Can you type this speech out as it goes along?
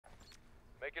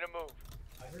Making a move.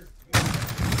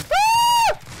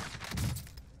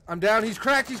 I'm down. He's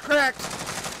cracked. He's cracked.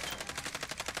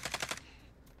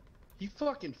 He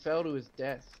fucking fell to his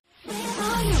death.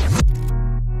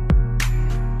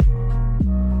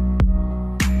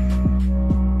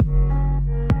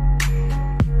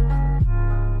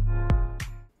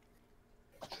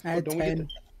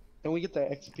 Don't we get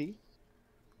that XP?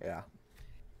 Yeah.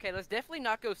 Okay, let's definitely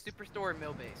not go superstore and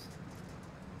mill base.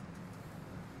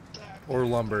 Or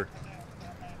lumber.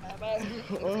 Let's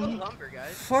go lumber,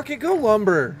 guys. Fuck it, go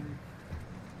lumber.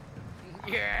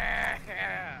 Yeah.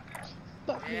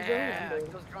 Fuck me, Yeah. go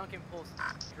lumber. Those drunk impulse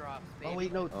drops, baby. Oh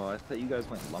wait, no. Oh, I thought you guys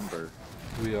went lumber.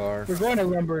 We are. We're going to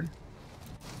lumber.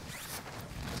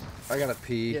 I gotta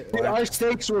pee. Yeah. Dude, our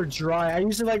steaks were dry. I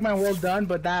usually like mine well done,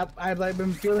 but that I've like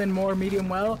been feeling more medium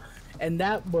well, and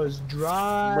that was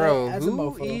dry. Bro, as a who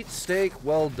mofo. eats steak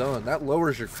well done? That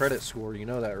lowers your credit score. You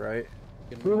know that, right?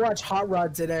 We watched Hot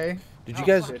Rod today. Did you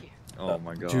guys? Fuck yeah. Oh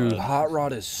my god. Dude, Hot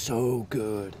Rod is so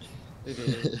good. It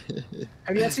is.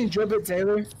 Have you guys seen Drip It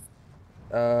Taylor?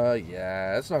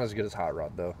 Yeah, it's not as good as Hot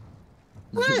Rod though.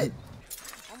 What?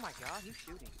 Oh my god, who's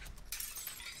shooting?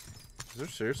 Is there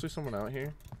seriously someone out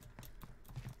here?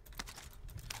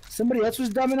 Somebody else was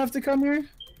dumb enough to come here?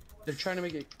 They're trying to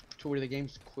make it to where the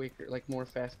game's quicker, like more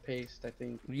fast-paced, I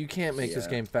think. You can't make this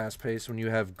Yeah. game fast-paced when you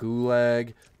have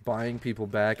Gulag buying people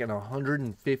back and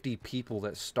 150 people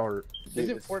that start.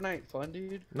 Isn't Fortnite fun,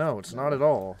 dude? No, it's not at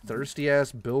all. Thirsty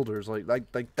ass builders like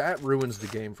that ruins the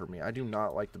game for me. I do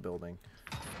not like the building.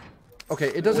 Okay,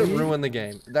 it doesn't ruin the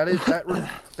game.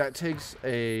 That takes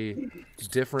a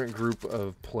different group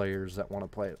of players that want to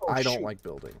play it. I don't like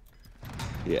building.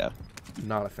 Yeah.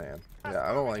 Not a fan. Yeah,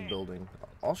 I don't like building.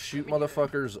 I'll shoot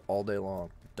motherfuckers all day long.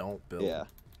 Don't build. Yeah.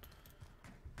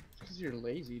 Because you're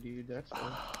lazy, dude. That's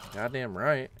why. Goddamn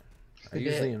right. I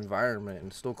use the environment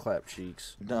and still clap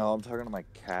cheeks. No, I'm talking to my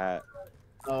cat.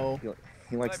 Oh.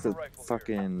 He likes to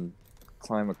fucking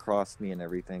climb across me and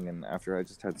everything, and after I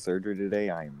just had surgery today,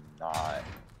 I'm not.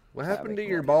 What happened to having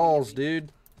your one. balls,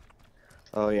 dude?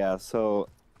 Oh yeah, so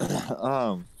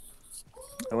I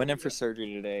went in for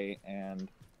surgery today, and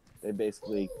they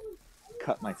basically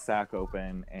cut my sack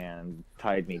open and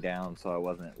tied me down so I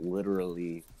wasn't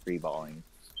literally freeballing.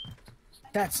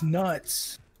 That's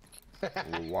nuts.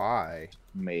 Why?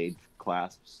 Made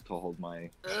clasps to hold my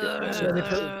shit down. So they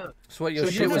put, So what, your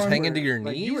So shit you was were- hanging to your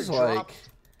like, you were knees? dropped.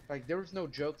 Like, there was no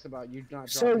jokes about you not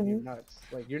So dropping your nuts.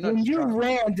 Like, your nuts when you dropped.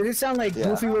 ran, did it sound like Yeah.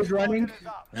 Goofy was running?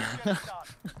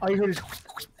 All you heard is...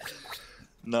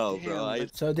 No, Damn, bro.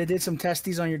 but- So they did some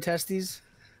testes on your testes?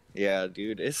 Yeah,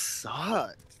 dude, it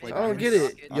sucked. Like, I don't I'm get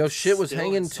it. I'm Yo, shit was still in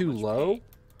hanging so too much low? pain.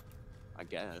 I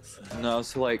guess. No,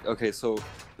 so like, okay, so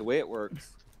the way it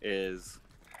works is,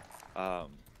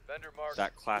 Vendor mark.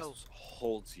 that clasp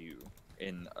holds you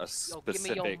in a Yo, give me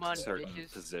your specific money, certain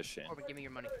bitches. position. Corbin, give me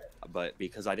your money. But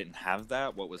because I didn't have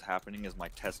that, what was happening is my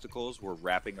testicles were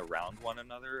wrapping around one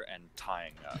another and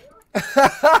tying up.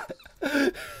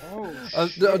 Oh,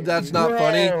 That's shit, not Bro.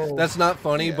 funny. That's not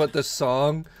funny, Yeah. but the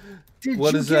song. Did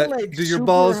What you is get, that? like, Do your super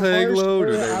balls hang harsh low?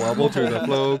 Do or they wobble to the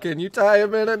flow? Can you tie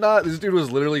him in a knot? This dude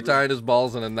was literally tying his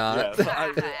balls in a Yeah, knot. so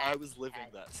I was living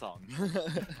that song.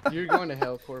 You're going to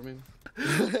hell, Corbin.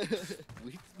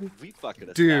 we fucking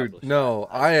Dude, established no,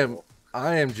 that.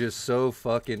 I am just so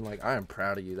fucking like I am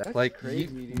proud of you. That That's like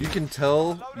crazy, you dude. can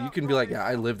tell, you can be like, yeah,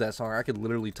 I live that song. I could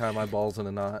literally tie my balls in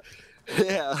a knot.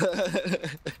 Yeah.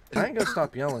 I ain't gonna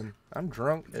stop yelling. I'm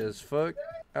drunk as fuck.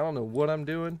 I don't know what I'm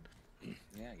doing.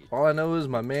 Yeah, All I know is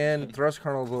my man Thrust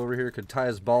Colonel over here could tie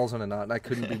his balls in a knot, and I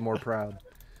couldn't be more proud.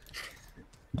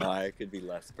 I could be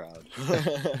less proud.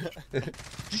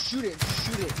 Just shoot it. Just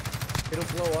shoot it. It'll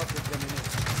blow up with them in it.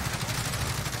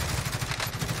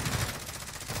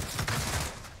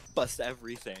 Bust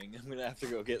everything. I'm gonna have to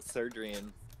go get surgery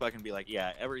and fucking be like,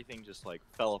 yeah, everything just like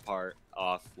fell apart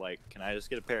off. Like, can I just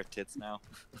get a pair of tits now?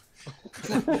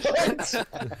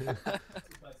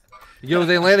 Yo,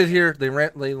 they landed here. They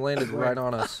landed right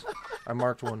on us. I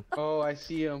marked one. Oh, I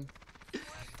see him.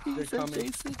 They're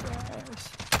coming.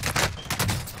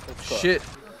 Shit.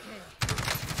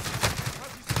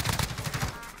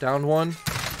 Down one.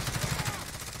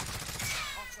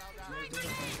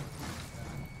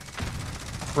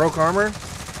 Broke armor.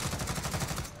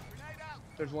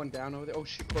 There's one down over there. Oh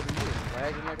shit, Corbin, you were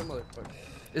lagging like a motherfucker.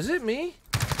 Is it me?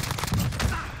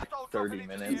 30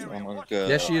 minutes. I'm gonna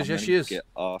Yes, she is. Yes, she is. Get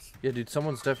off. Yeah, dude,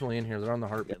 someone's definitely in here. They're on the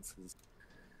heartbeat. Against his-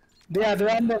 Yeah,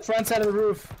 they're on the front side of the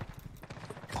roof.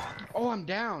 Oh, I'm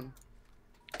down.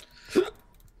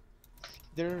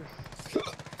 They're.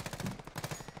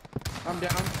 I'm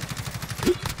down. I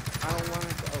don't want to.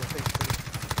 Oh, thank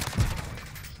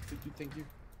you. Thank you.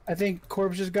 I think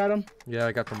Corbs just got him. Yeah,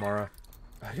 I got the Mara.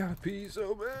 I gotta pee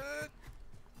so bad.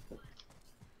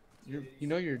 You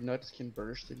know your nuts can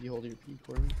burst if you hold your pee,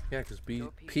 Corbin. Yeah, because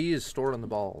Go pee. pee is stored on the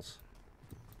balls.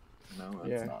 No, it's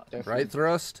Yeah, not. definitely. Right,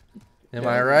 Thrust? Am Yeah,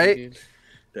 I right? dude.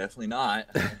 Definitely not.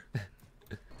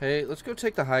 Hey, let's go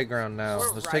take the high ground now.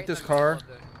 We're Let's right take in this the middle car. of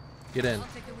the- Get in.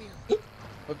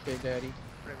 Okay, Daddy.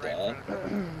 right in front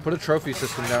of it. Put a trophy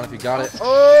system down if you got it.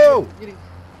 Oh! Getting...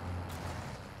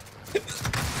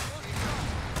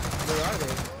 Where are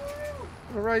they?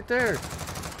 We're right there.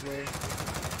 Where?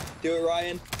 Do it,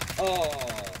 Ryan. Oh.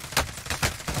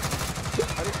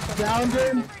 Downed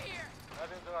him.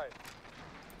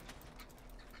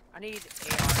 I need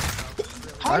AR. Really.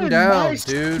 How I'm did down, my dude.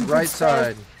 stupid Right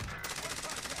stuff- side.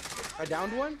 I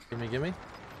downed one? Gimme.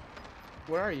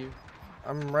 Where are you?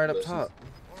 I'm right up top.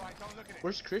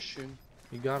 Where's Christian?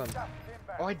 You got him.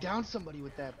 Oh, I downed somebody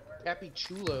with that Pappy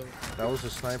Chulo. That was a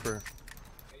sniper.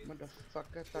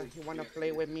 Motherfucker, thought you wanna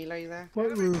play with me like that?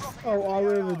 What roof? Oh, all the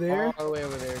way over there. All the way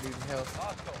over there, dude. Hell.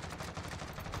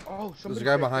 Oh, There's somebody a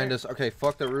guy right behind there. us. Okay,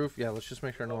 fuck the roof. Yeah, let's just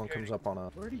make sure no one comes up on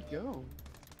us. Where'd he go?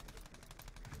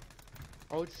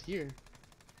 Oh, it's here.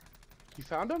 You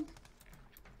found him?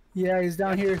 Yeah, he's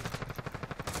down here.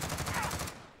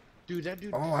 Dude, that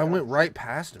dude. Oh, I went right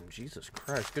past him. Jesus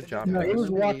Christ. Good job, No, he guys. was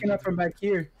walking up from back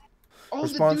here. Oh, We're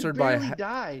the sponsored dude by barely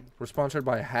died. We're sponsored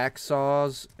by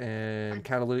hacksaws and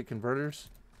catalytic converters.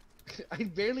 I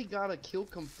barely got a kill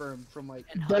confirmed from like.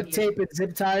 And Duct Huggies. tape and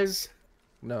zip ties.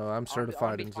 No, I'm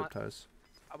certified in zip ties.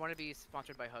 I want to be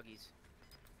sponsored by Huggies.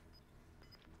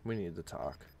 We need to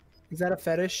talk. Is that a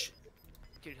fetish?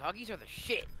 Dude, Huggies are the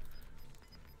shit.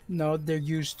 No, they're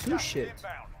used to shit.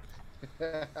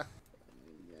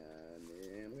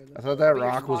 I thought that I'll be your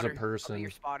rock was a spotter. I'll be person.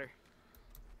 your spotter.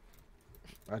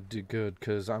 I do good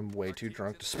because I'm way too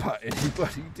drunk to spot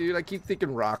anybody, dude. I keep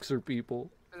thinking rocks are people.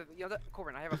 You know that,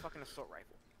 Corbin, I have a fucking assault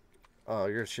rifle. Oh,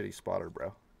 you're a shitty spotter,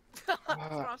 bro. That's what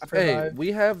I'm saying. Hey, Survive.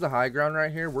 we have the high ground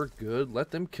right here. We're good.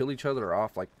 Let them kill each other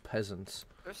off like peasants.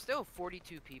 There's still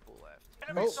 42 people left.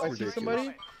 Oh, I see ridiculous.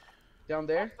 somebody down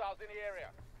there.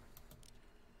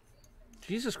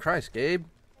 Jesus Christ, Gabe.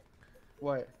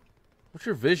 What? What's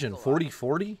your vision?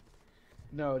 40-40?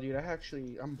 No, dude.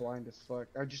 I'm blind as fuck.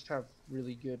 I just have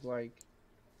really good like.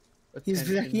 He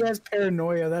Attention. has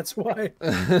paranoia. That's why.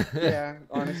 Yeah,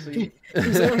 honestly.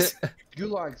 He's always-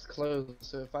 Gulag's closed,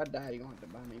 so if I die, you're gonna have to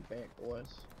buy me back, boys.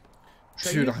 Should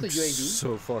I Dude, use I'm the UAV?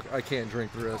 so fucked. I can't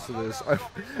drink the rest of this. I'm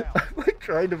like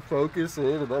trying to focus in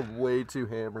and I'm way too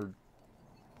hammered.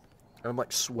 I'm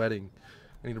like sweating.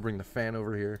 I need to bring the fan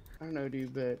over here. I don't know,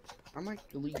 dude, but I'm like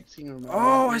the lead singer. of my Oh,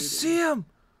 band, I dude. see him.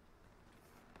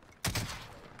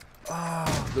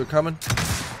 Oh, they're coming.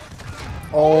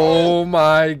 Oh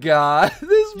my god.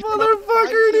 This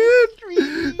motherfucker,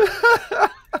 dude.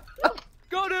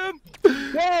 Got him!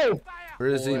 Whoa! Where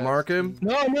is he? Mark him?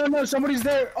 No! Somebody's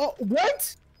there. Oh,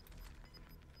 what?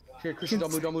 Here, Christian,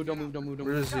 don't move, don't move, don't move, don't move, don't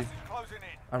Where move. is he?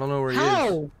 I don't know where he is.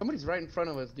 How? Somebody's right in front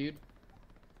of us, dude.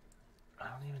 I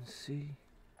don't even see.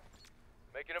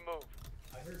 Making a move.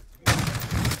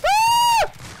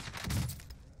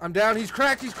 I'm down. He's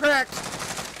cracked. He's cracked.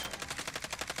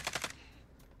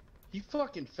 He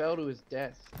fucking fell to his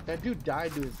death. That dude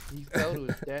died to his. He fell to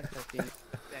his death, I think.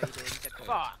 Yeah, he did. He said,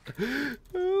 fuck.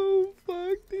 Oh,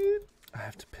 fuck, dude. I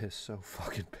have to piss so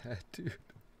fucking bad, dude.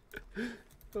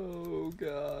 Oh,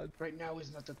 God. Right now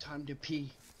is not the time to pee,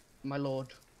 my lord.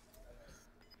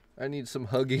 I need some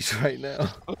huggies right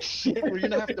now. Oh shit, we're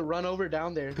gonna have to run over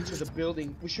down there to the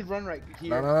building. We should run right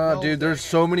here. No, dude, there's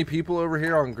so many people over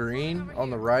here on green, on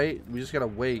the right. We just gotta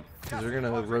wait, because they're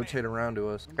gonna rotate around to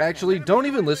us. Actually, don't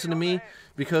even listen to me,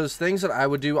 because things that I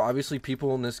would do, obviously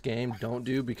people in this game don't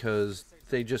do, because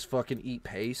they just fucking eat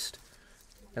paste.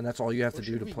 And that's all you have to Where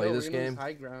do should to we play go? this We're gonna lose game.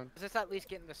 High ground. Let's at least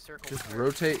get in the circle. Just first.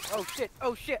 rotate. Oh shit,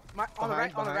 oh shit. On the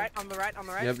right, on the right, on the right, on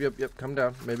the right. Yep, come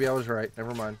down. Maybe I was right.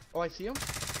 Never mind. Oh, I see him.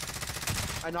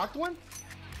 I knocked one.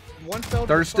 One fell.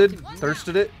 Thirsted. To the fucking...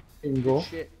 Thirsted it. Bingo.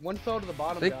 Shit. One fell to the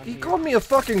bottom. He down here. called me a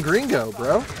fucking gringo,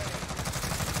 bro. Shit.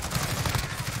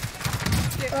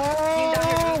 Oh! Team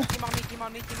down here, team on me, team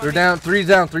on me, team on They're me. down. Three's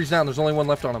down. Three's down. There's only one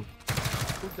left on him.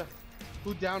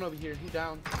 Who down over here? Who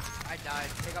down? I died.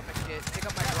 Pick up my shit. Pick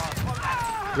up my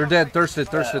drop. They're dead. Thirsted.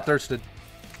 Thirsted.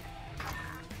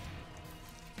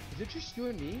 Is it just you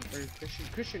and me, or Christian?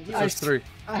 Christian, he There's three.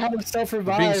 I have a We're being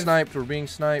self-revive. sniped. We're being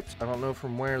sniped. I don't know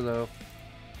from where though.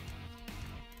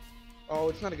 Oh,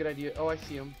 it's not a good idea. Oh, I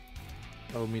see him.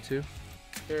 Oh, me too.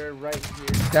 They're right here.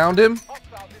 Downed him.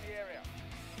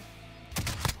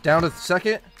 Down to the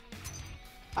second.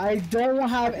 I don't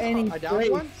have any I downed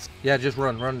plates. one. Yeah, just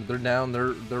run. They're down.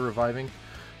 They're reviving.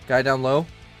 Guy down low.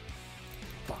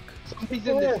 Somebody's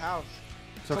in this house.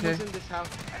 It's okay. Someone's in this house.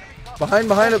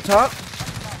 Behind, up top.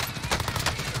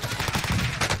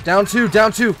 Down two.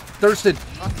 Thirsted.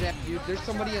 Oh, damn, dude. There's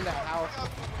somebody in that house.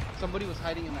 Somebody was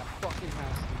hiding in that fucking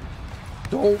house,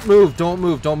 dude. Don't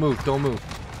move.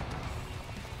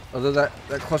 Although that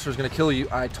cluster is gonna kill you.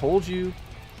 I told you.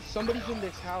 Somebody's in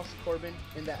this house, Corbin.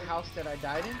 In that house that I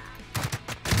died in.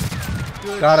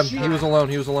 Good Got him. shit. He was alone.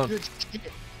 Good shit.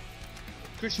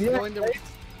 Christian, go in there.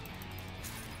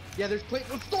 Yeah, there's play.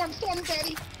 Oh, storm,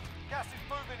 daddy. Gas is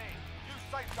moving in. Use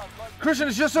safe zone. Close. Christian,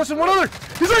 it's just us and one other.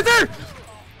 He's right there.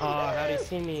 Oh, how'd he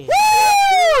see me?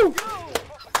 Woo!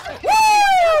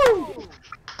 Woo!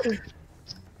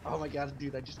 Oh my god,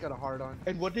 dude, I just got a hard on.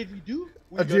 And what did we do?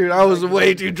 Dude, I was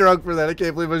way too drunk for that. I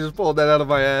can't believe I just pulled that out of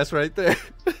my ass right there.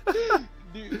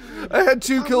 Dude, I had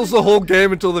 2 kills the whole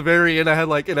game until the very end. I had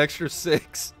like an extra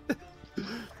 6.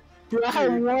 Bro, I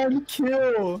had 1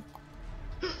 kill.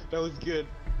 that was good.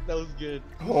 Who said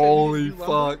Holy we didn't do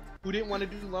lumber? fuck. Who didn't want to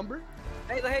do lumber?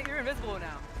 Hey, you're invisible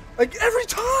now. Like every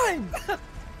time!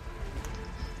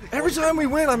 Every time we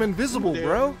win, I'm invisible,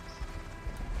 bro.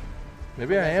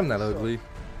 Maybe I am that ugly.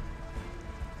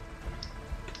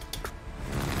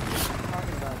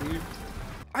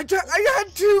 I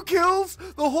had 2 kills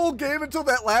the whole game until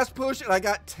that last push, and I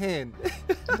got 10.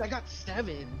 Dude, I got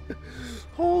 7.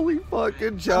 Holy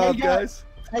fucking job, guys.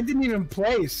 I didn't even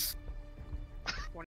place.